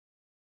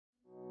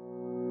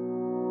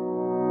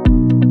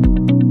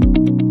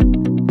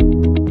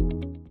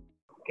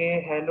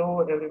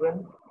Hello everyone,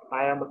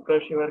 I am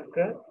Utkarsh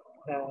Shivarkar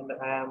and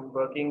I am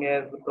working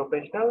as a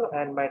professional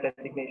and my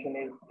designation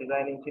is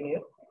design engineer.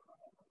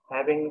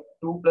 Having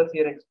 2+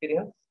 year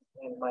experience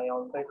and my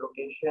on-site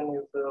location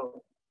is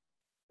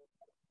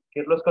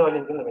Kirloskar Oil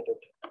Engine Limited.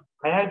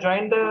 I have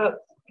joined the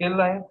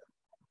Skill-Lync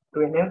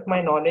to enhance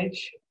my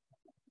knowledge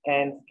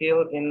and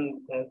skill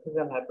in ANSYS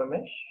and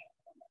Hypermesh.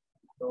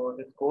 So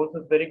this course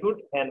is very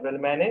good and well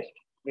managed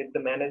with the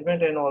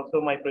management and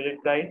also my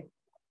project guide.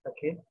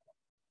 Okay,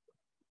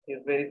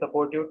 is very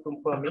supportive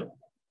for me.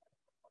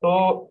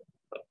 So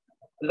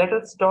let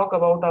us talk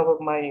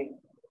about my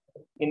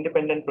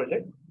independent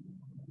project,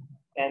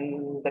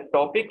 and the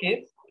topic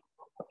is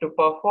to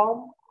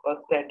perform a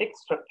static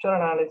structure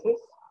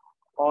analysis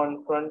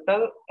on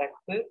frontal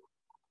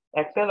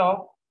axle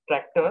of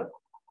tractor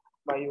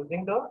by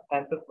using the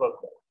ANSYS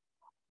workbench.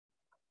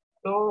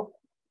 So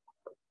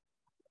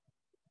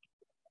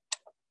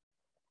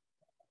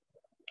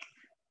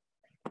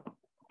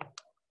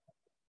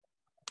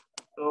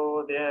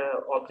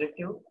the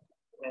objective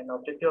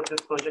of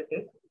this project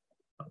is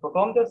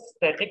perform the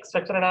static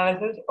structure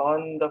analysis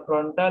on the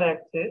frontal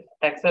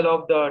axle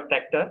of the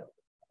tractor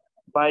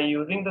by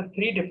using the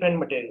 3 different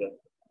materials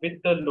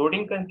with the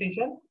loading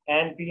condition,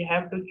 and we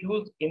have to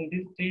choose in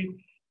these 3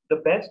 the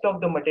best of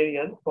the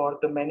material for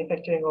the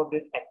manufacturing of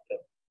this axle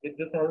with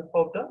the help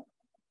of the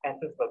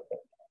ANSYS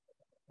workbench.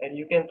 And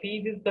you can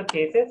see this the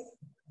cases.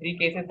 3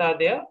 cases are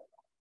there.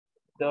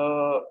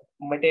 The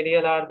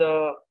material are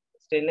the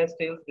stainless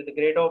steels with the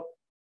grade of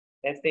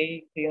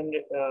SAE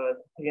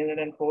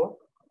 304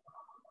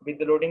 with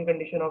the loading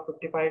condition of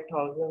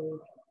 55,000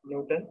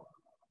 Newton.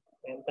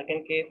 And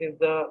second case is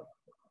the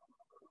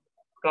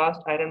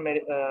cast iron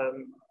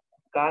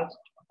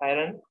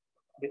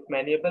with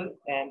malleable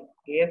and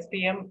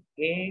ASTM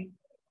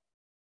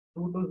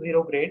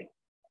A220 grade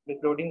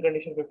with loading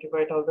condition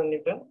 55,000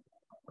 Newton.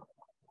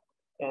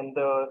 And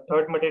the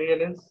third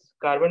material is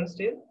carbon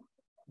steel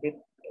with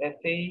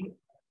SAE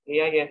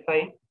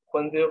AISI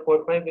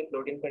 1045 with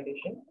loading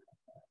condition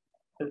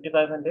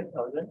 55,000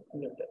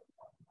 Newton.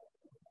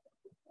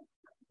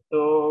 So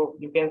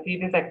you can see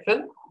this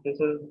Excel. This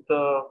is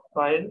the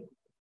file,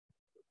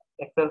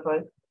 Excel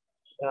file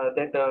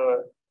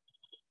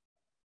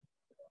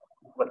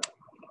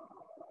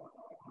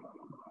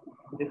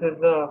this is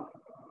the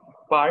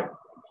part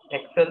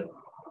Excel.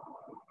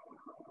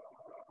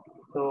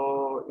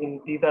 So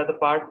these are the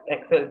parts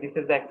Excel. This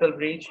is the Excel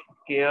bridge,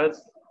 gears.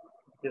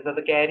 These are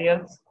the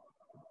carriers,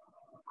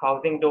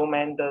 housing dome,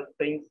 and the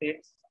spring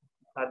seats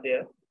are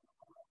there.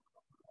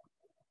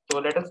 So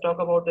let us talk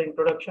about the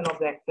introduction of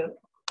the Excel.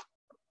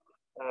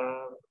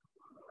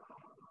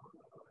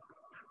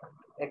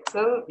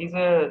 Excel is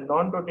a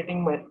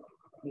non-rotating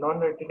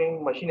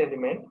machine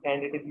element,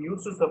 and it is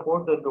used to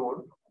support the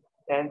load.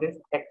 And this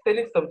Excel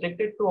is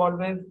subjected to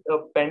always a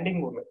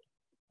bending movement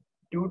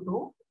due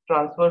to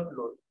transverse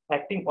load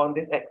acting on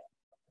this axis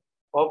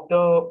of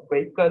the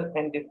vehicle,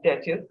 and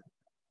dispatches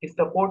is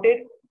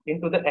supported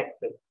into the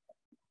axle.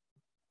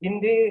 In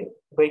the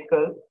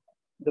vehicle,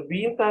 the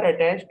wheels are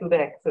attached to the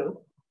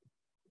axle,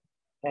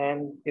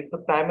 and it's the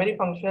primary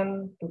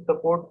function to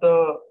support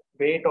the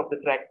weight of the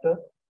tractor,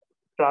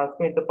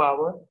 transmit the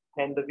power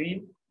and the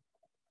wheel,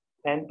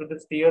 and to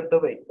steer the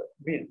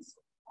wheels.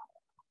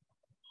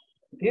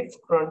 This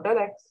frontal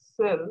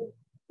axle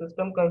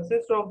system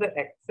consists of the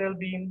axle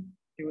beam,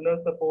 tuner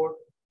support,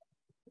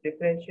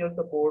 differential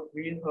support,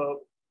 wheel hub,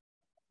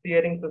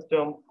 steering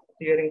system,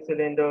 steering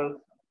cylinders,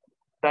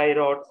 tie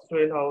rods,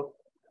 swell house,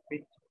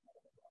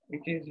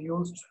 which is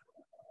used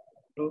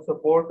to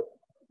support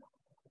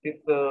this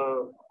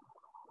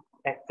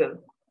axle.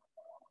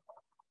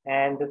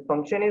 And the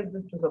function is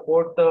to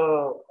support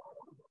the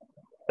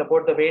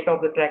weight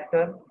of the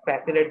tractor,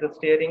 facilitate the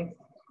steering.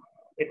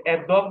 It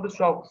absorbs the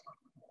shocks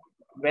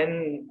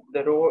when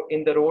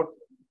in the road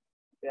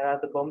there are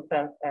the bumps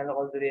and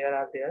all there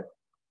are there,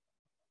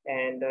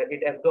 and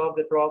it absorbs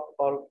the torque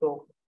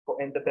also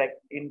in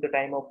the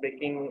time of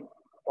braking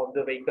of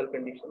the vehicle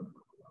condition.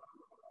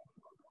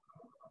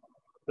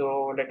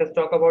 So let us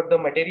talk about the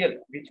material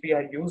which we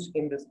are used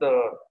in this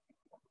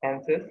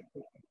ANSYS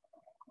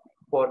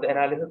for the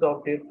analysis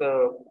of this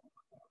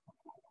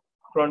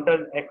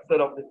frontal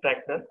axle of the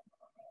tractor.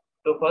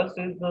 So first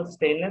is the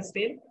stainless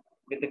steel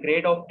with the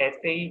grade of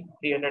SAE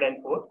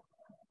 304.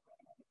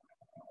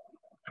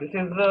 This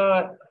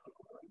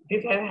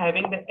is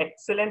having the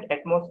excellent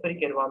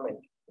atmospheric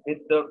environment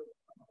with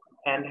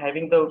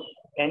having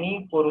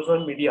any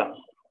corrosion media.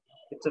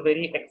 It's a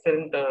very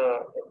excellent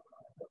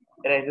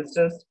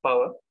resistance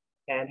power,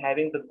 and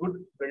having the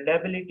good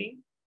buildability,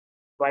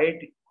 wide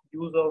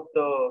use of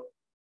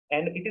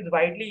and it is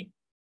widely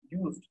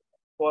used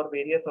for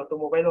various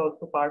automobile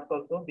parts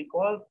also,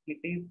 because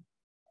it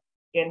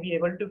can be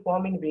able to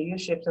form in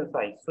various shapes and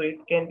size. So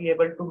it can be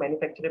able to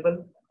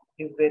manufacturable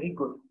is very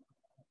good,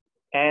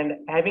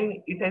 and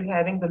having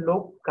the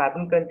low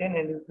carbon content,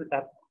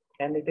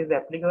 and it is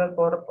applicable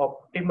for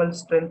optimal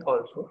strength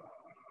also.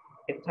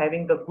 It's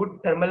having the good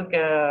thermal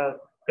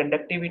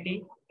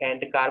conductivity, and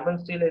the carbon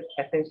steel is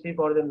essentially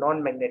for the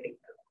non-magnetic.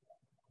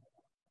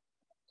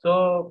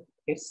 So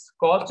its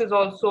cost is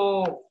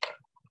also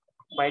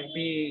might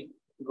be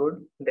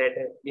good that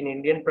in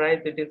Indian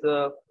price it is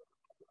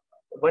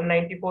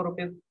 194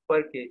 rupees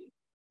per kg.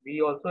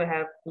 We also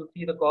have to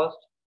see the cost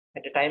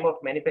at the time of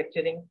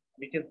manufacturing,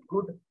 which is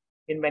good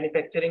in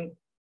manufacturing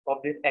of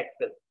this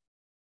axle.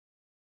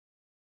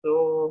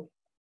 So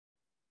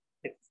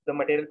it's the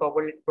material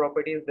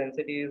properties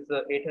density is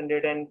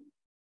 800 and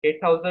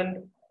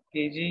 8000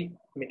 kg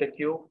meter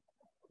cube.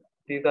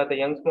 These are the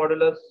Young's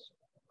modulus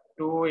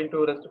 2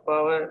 into raised to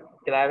power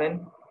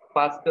 11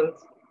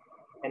 pascals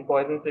and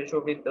Poisson's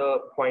ratio with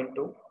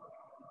 0.2.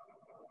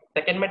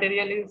 Second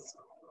material is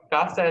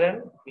cast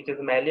iron, which is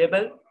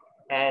malleable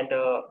and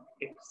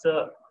it's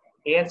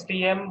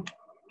ASTM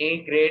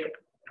A grade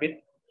with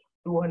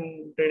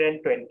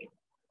 220.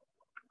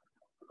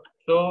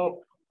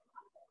 So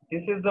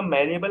this is the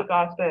malleable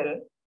cast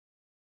iron.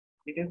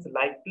 It is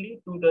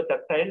likely to the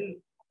ductile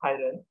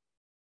iron,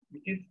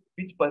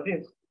 which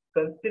possesses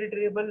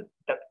considerable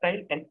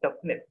ductile and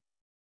toughness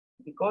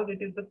because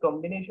it is the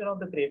combination of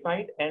the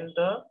graphite and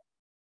the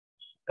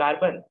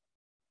carbon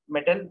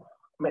metal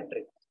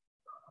matrix.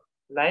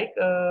 Like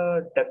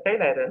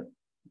ductile iron,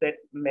 that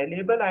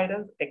malleable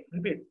irons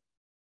exhibit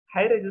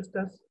high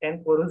resistance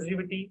and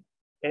corrosivity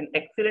and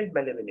excellent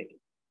malleability,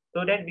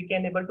 so that we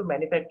can able to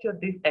manufacture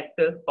these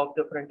axles of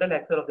the frontal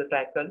axle of the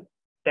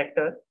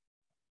tractor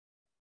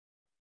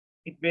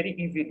it very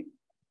easily.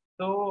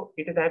 So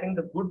it is having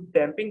the good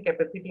damping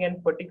capacity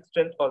and fatigue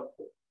strength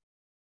also.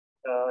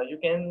 You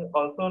can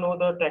also know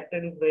the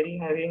tractor is very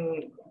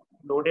having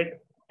loaded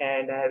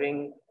and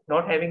having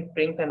not having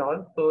springs and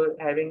all, so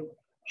having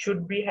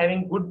should be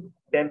having good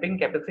damping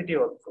capacity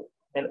also,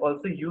 and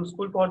also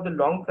useful for the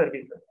long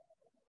services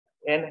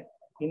and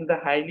in the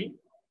highly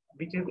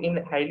which is in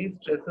highly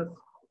stresses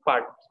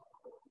parts.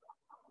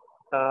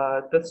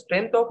 The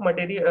strength of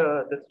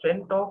material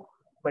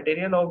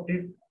of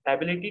this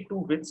ability to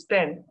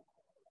withstand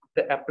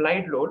the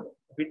applied load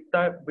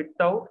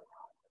without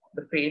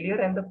the failure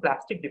and the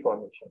plastic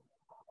deformation.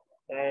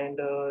 And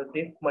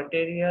this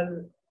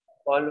material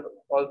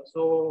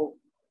also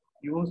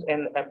used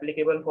and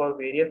applicable for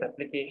various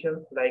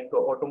applications like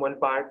automobile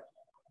parts,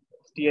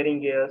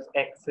 steering gears,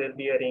 axle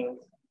bearings,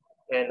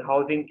 and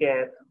housing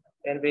caps,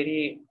 and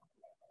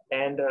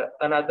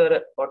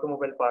another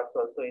automobile parts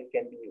also it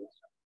can be used.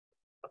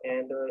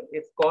 And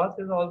its cost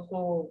is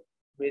also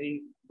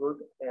very good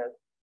as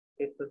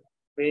it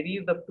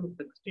varies up to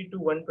 60 to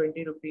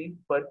 120 rupees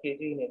per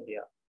kg in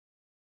India.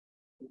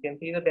 You can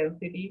see the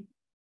density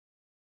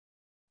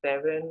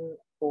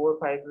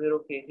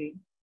 7450 kg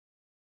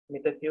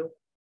meter cube.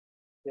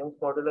 Young's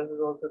modulus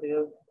is also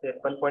there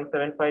at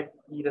 1.75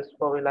 e raised to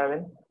power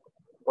 11,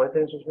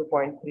 Poisson's ratio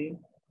 0.3.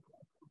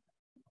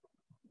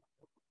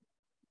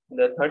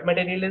 The third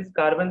material is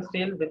carbon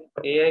steel with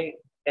ANSYS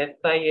and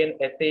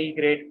SAE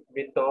grade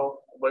width of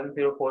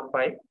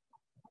 1045.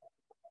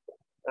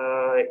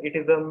 It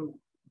is a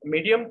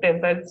medium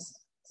tensile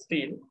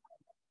steel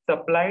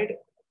supplied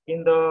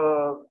in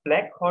the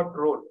black hot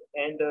roll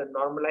and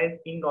normalized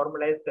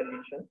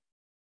condition.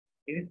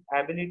 Its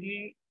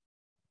ability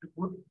to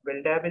good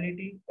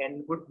weldability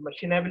and good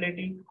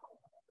machinability.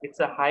 It's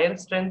a higher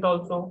strength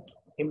also.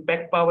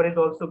 Impact power is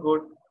also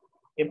good.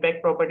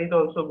 Impact property is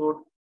also good,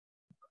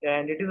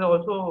 and it is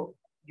also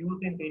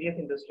used in various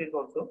industries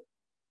also.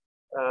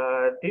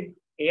 This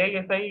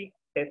AISI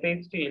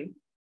SA steel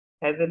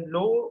has a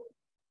low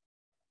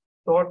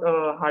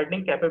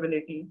hardening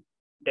capability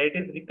that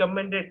is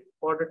recommended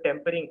for the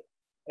tempering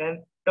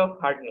and tough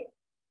hardening.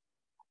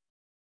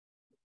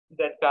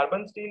 That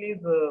carbon steel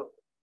is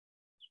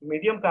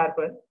medium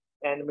carbon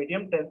and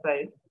medium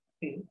tensile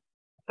steel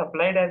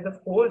supplied as a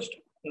forged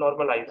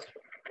normalized,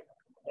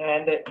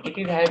 and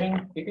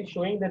it is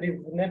showing the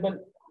reasonable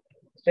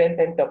strength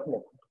and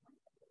toughness.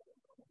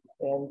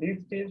 And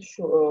this steel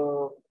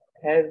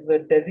has the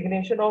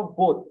designation of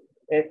both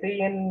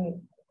SAE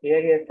and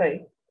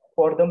AISI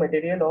for the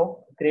material of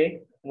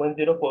grade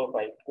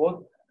 1045.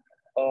 Both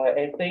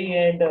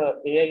SAE and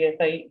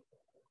AISI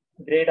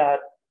grade are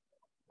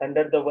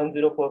under the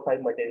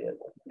 1045 material,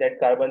 that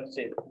carbon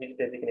steel which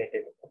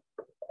designated.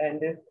 And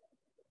this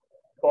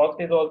cost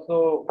is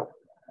also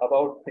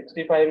about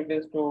 65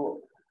 rupees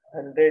to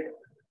 100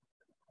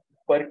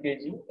 per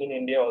kg in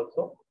India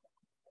also.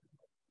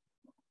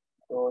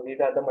 So these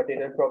are the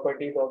material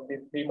properties of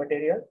these three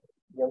materials.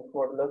 Young's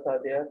modulus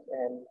are there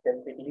and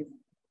densities,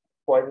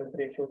 Poisson's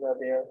ratios are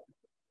there.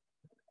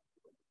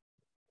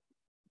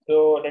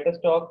 So let us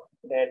talk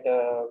that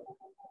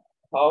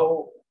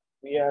how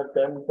we have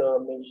done the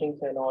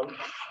machines and all.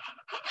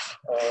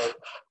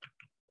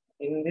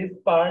 In this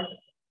part,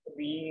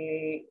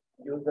 we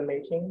use the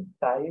machine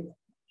size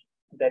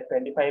that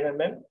 25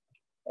 mm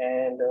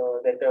and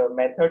that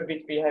method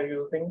which we have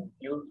used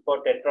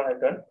for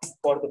tetrahedron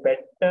for the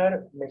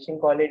better machine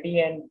quality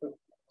and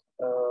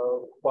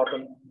for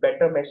the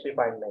better mesh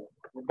refinement.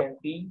 You can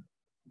see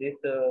this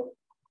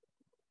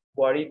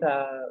bodies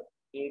are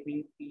A,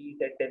 B, C,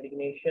 that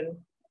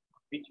designation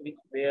which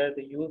where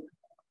the use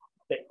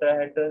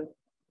tetrahedron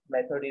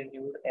method is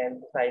used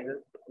and the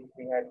sizes which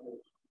we have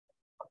used.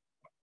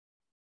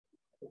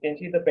 You can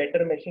see the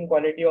better meshing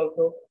quality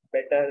also,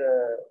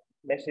 better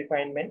mesh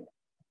refinement.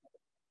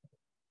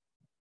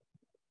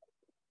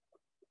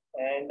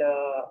 And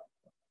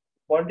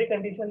boundary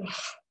conditions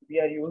we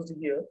are used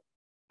here,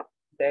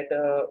 that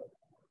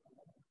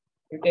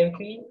you can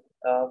see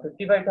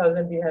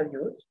 55,000 we have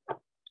used,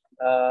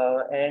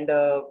 and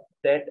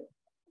that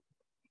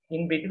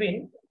in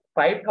between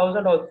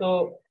 5,000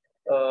 also,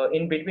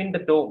 in between the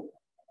dome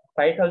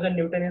 5,000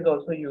 Newton is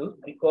also used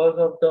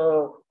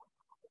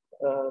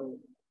um,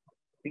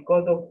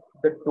 because of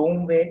the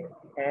dome weight,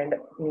 and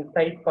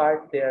inside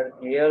part there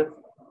gears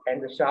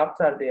and the shafts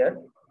are there.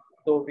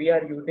 So we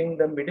are using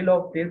the middle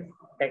of this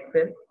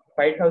axle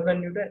 5,000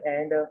 Newton,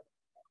 and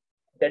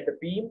that the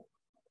beam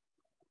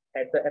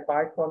at the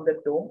apart from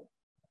the dome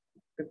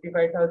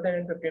 55,000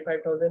 and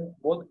 55,000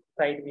 both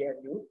side we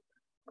have used,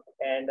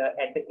 and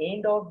at the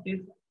end of this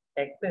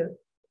axle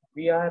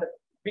we are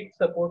fixed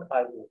support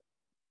are used.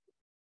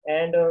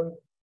 And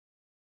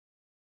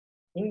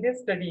in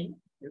this study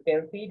you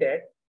can see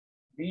that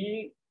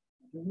we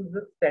use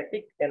the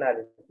static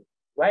analysis.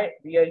 Why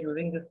we are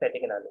using the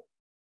static analysis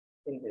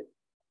in this?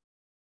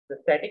 The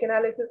static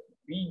analysis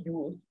we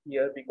use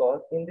here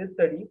because in this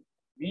study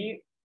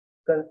we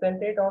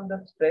concentrate on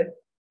the stress,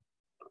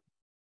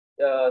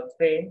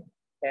 strain,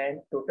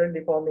 and total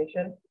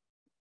deformation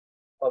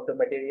of the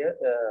material,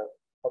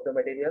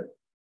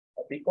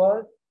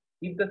 because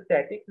if the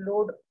static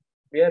load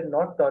were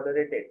not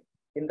tolerated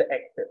in the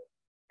axle,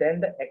 then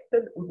the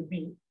axle would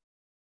be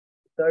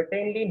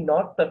certainly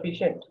not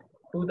sufficient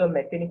to the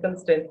mechanical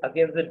strength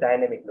against the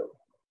dynamic load.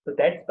 So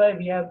that's why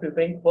we are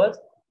preparing first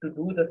to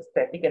do the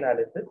static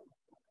analysis.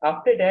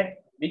 After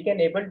that, we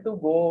can able to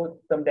go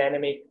some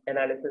dynamic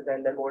analysis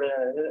and then modal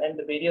analysis and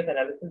the various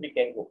analysis we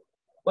can go.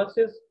 First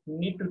is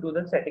need to do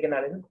the static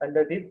analysis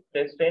under this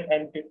stress strain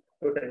and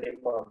total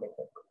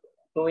deformation.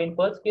 So in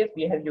first case,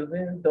 we have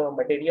using the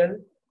material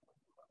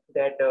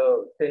that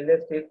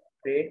stainless steel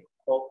grade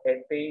of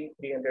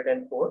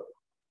SA304.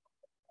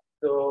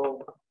 So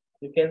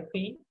you can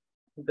see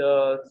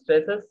the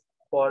stresses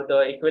for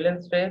the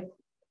equivalent stress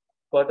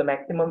for the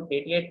maximum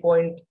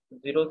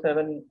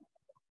 88.07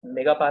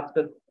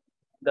 megapascal,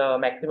 the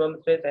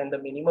maximum stress, and the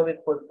minimum is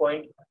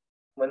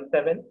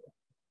 4.17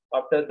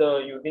 after the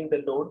using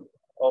the load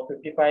of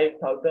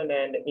 55,000,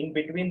 and in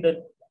between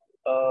the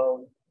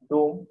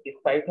dome is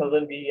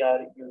 5,000 we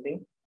are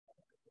using.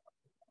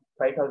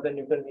 5,000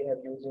 Newton we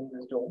have used in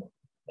this dome,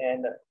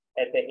 and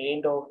at the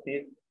end of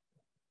this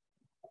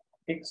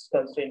fixed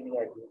constraint we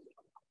have used.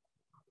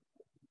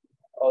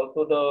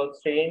 Also the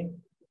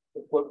strain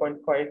is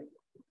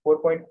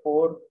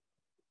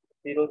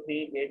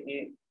 4.40388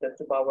 is just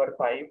to power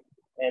 5,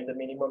 and the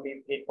minimum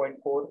is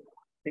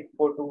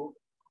 8.4642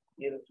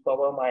 is to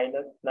power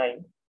minus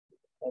 9,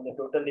 and the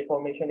total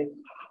deformation is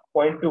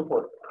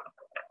 0.24.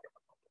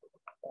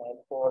 And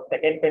for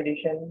second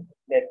condition,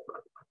 that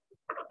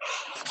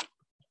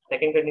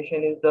second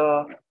condition is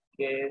the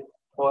case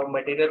for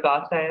material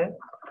cast iron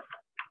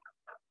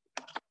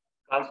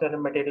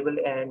material,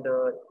 and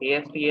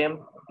ASTM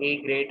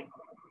A grade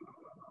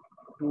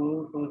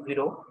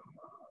 220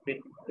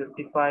 with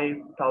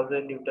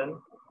 55,000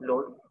 Newton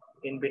load.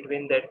 In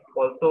between that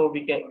also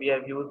we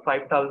have used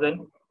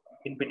 5,000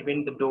 in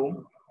between the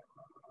dome.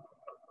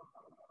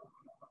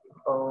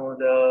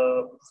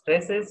 The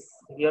stresses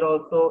here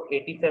also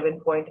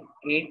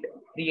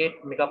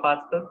 87.838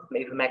 megapascal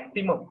is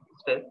maximum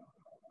stress,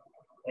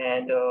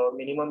 and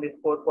minimum is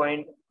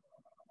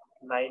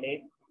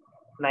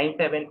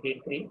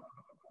 4.9783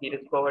 e to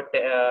power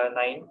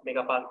 9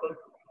 megapascal.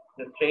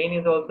 The strain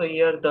is also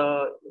here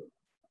the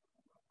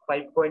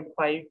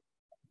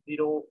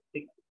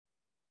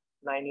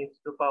 5.5069 is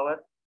to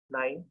power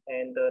 9,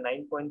 and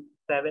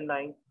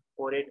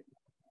 9.7948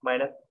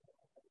 minus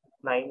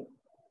 9,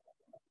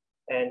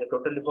 and the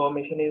total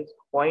deformation is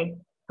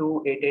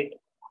 0.288,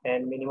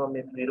 and minimum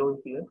is 0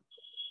 here.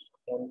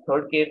 And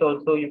third case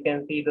also you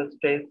can see the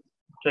stress,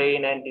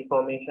 strain, and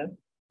deformation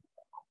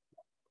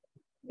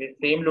with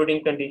same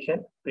loading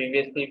condition.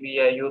 Previously we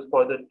used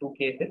for the two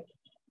cases.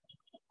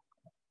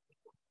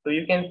 So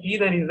you can see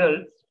the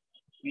results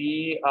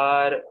we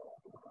are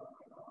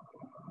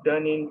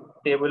done in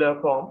tabular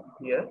form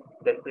here,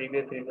 the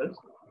previous results,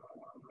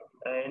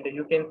 and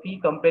you can see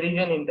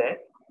comparison in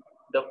that.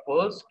 The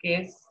first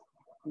case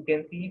you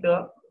can see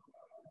the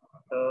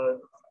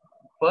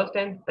first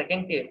and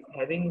second case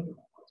having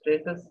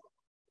stresses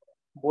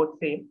both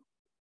same,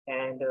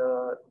 and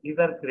these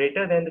are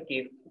greater than the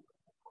case.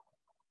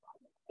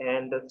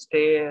 And the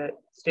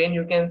strain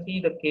you can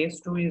see the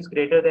case 2 is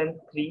greater than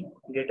 3,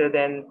 greater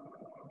than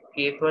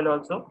case 1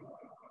 also.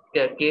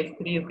 Yeah, case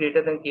 3 is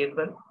greater than case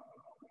 1.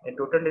 And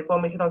total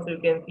deformation also you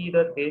can see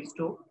the case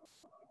 2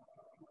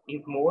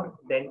 is more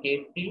than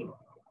case 3,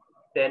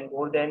 then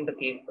more than the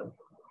case 1.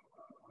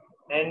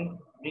 And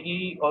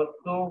we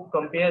also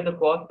compare the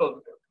cost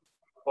also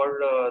for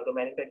the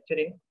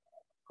manufacturing.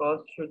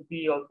 Cost should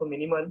be also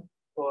minimal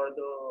for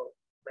the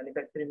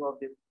manufacturing of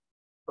this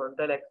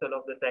frontal axle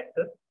of the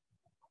tractor.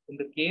 In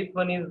the case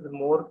 1 is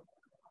more,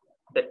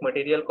 that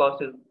material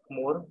cost is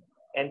more,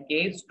 and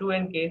case 2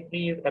 and case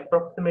 3 is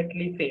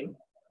approximately same,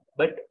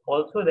 but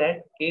also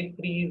that case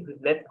 3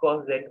 is less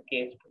cost than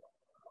case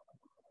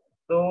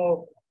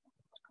 2.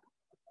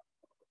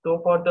 So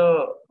for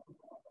the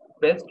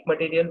best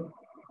material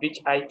which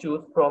I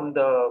choose from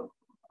the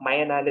my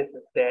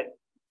analysis, that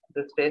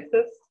the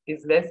stresses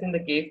is less in the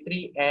case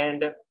 3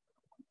 and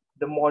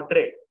the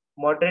moderate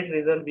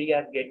result we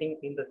are getting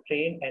in the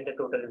strain and the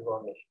total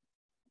information.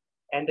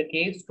 And the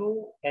case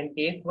 2 and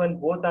case 1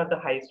 both are the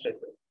high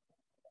stresses.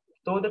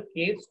 So the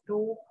case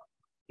 2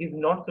 is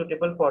not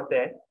suitable for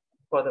that,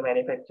 for the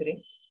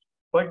manufacturing,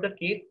 but the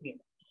case 3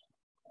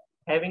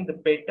 having the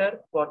better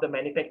for the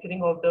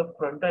manufacturing of the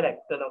frontal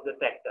axle of the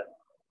tractor,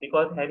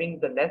 because having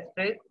the less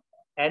stress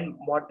and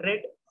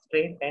moderate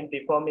strain and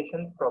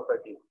deformation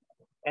properties.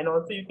 And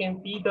also you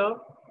can see the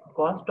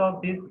cost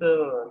of this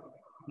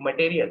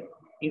material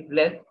is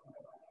less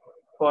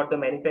for the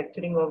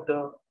manufacturing of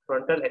the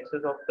frontal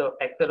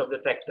axle of the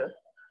tractor.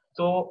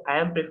 So I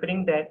am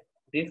preferring that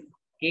this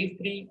case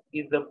 3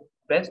 is the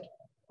best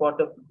for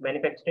the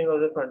manufacturing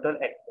of the frontal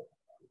axle.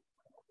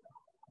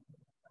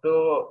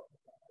 So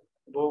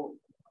go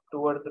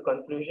towards the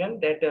conclusion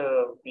that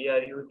we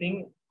are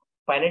using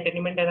finite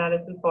element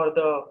analysis for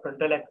the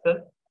frontal axle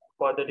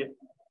for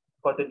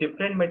the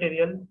different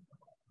material,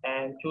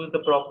 and choose the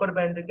proper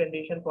boundary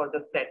condition for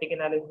the static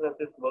analysis of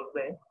this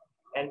workbench,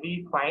 and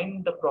we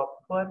find the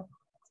proper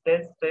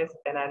stress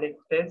analysis,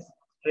 stress,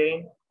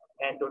 strain,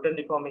 and total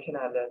deformation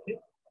analysis,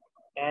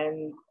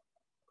 and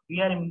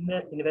we are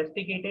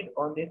investigated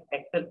on this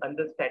axle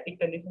under static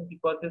conditions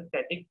because the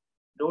static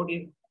load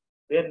is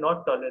were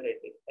not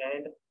tolerated,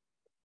 and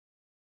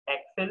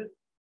axle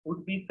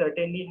would be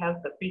certainly have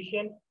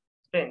sufficient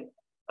strength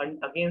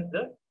against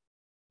the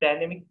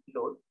dynamic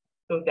load.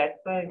 So that's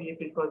why we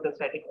prefer the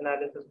static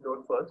analysis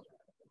load first.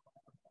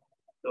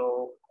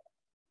 So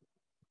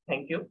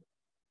thank you.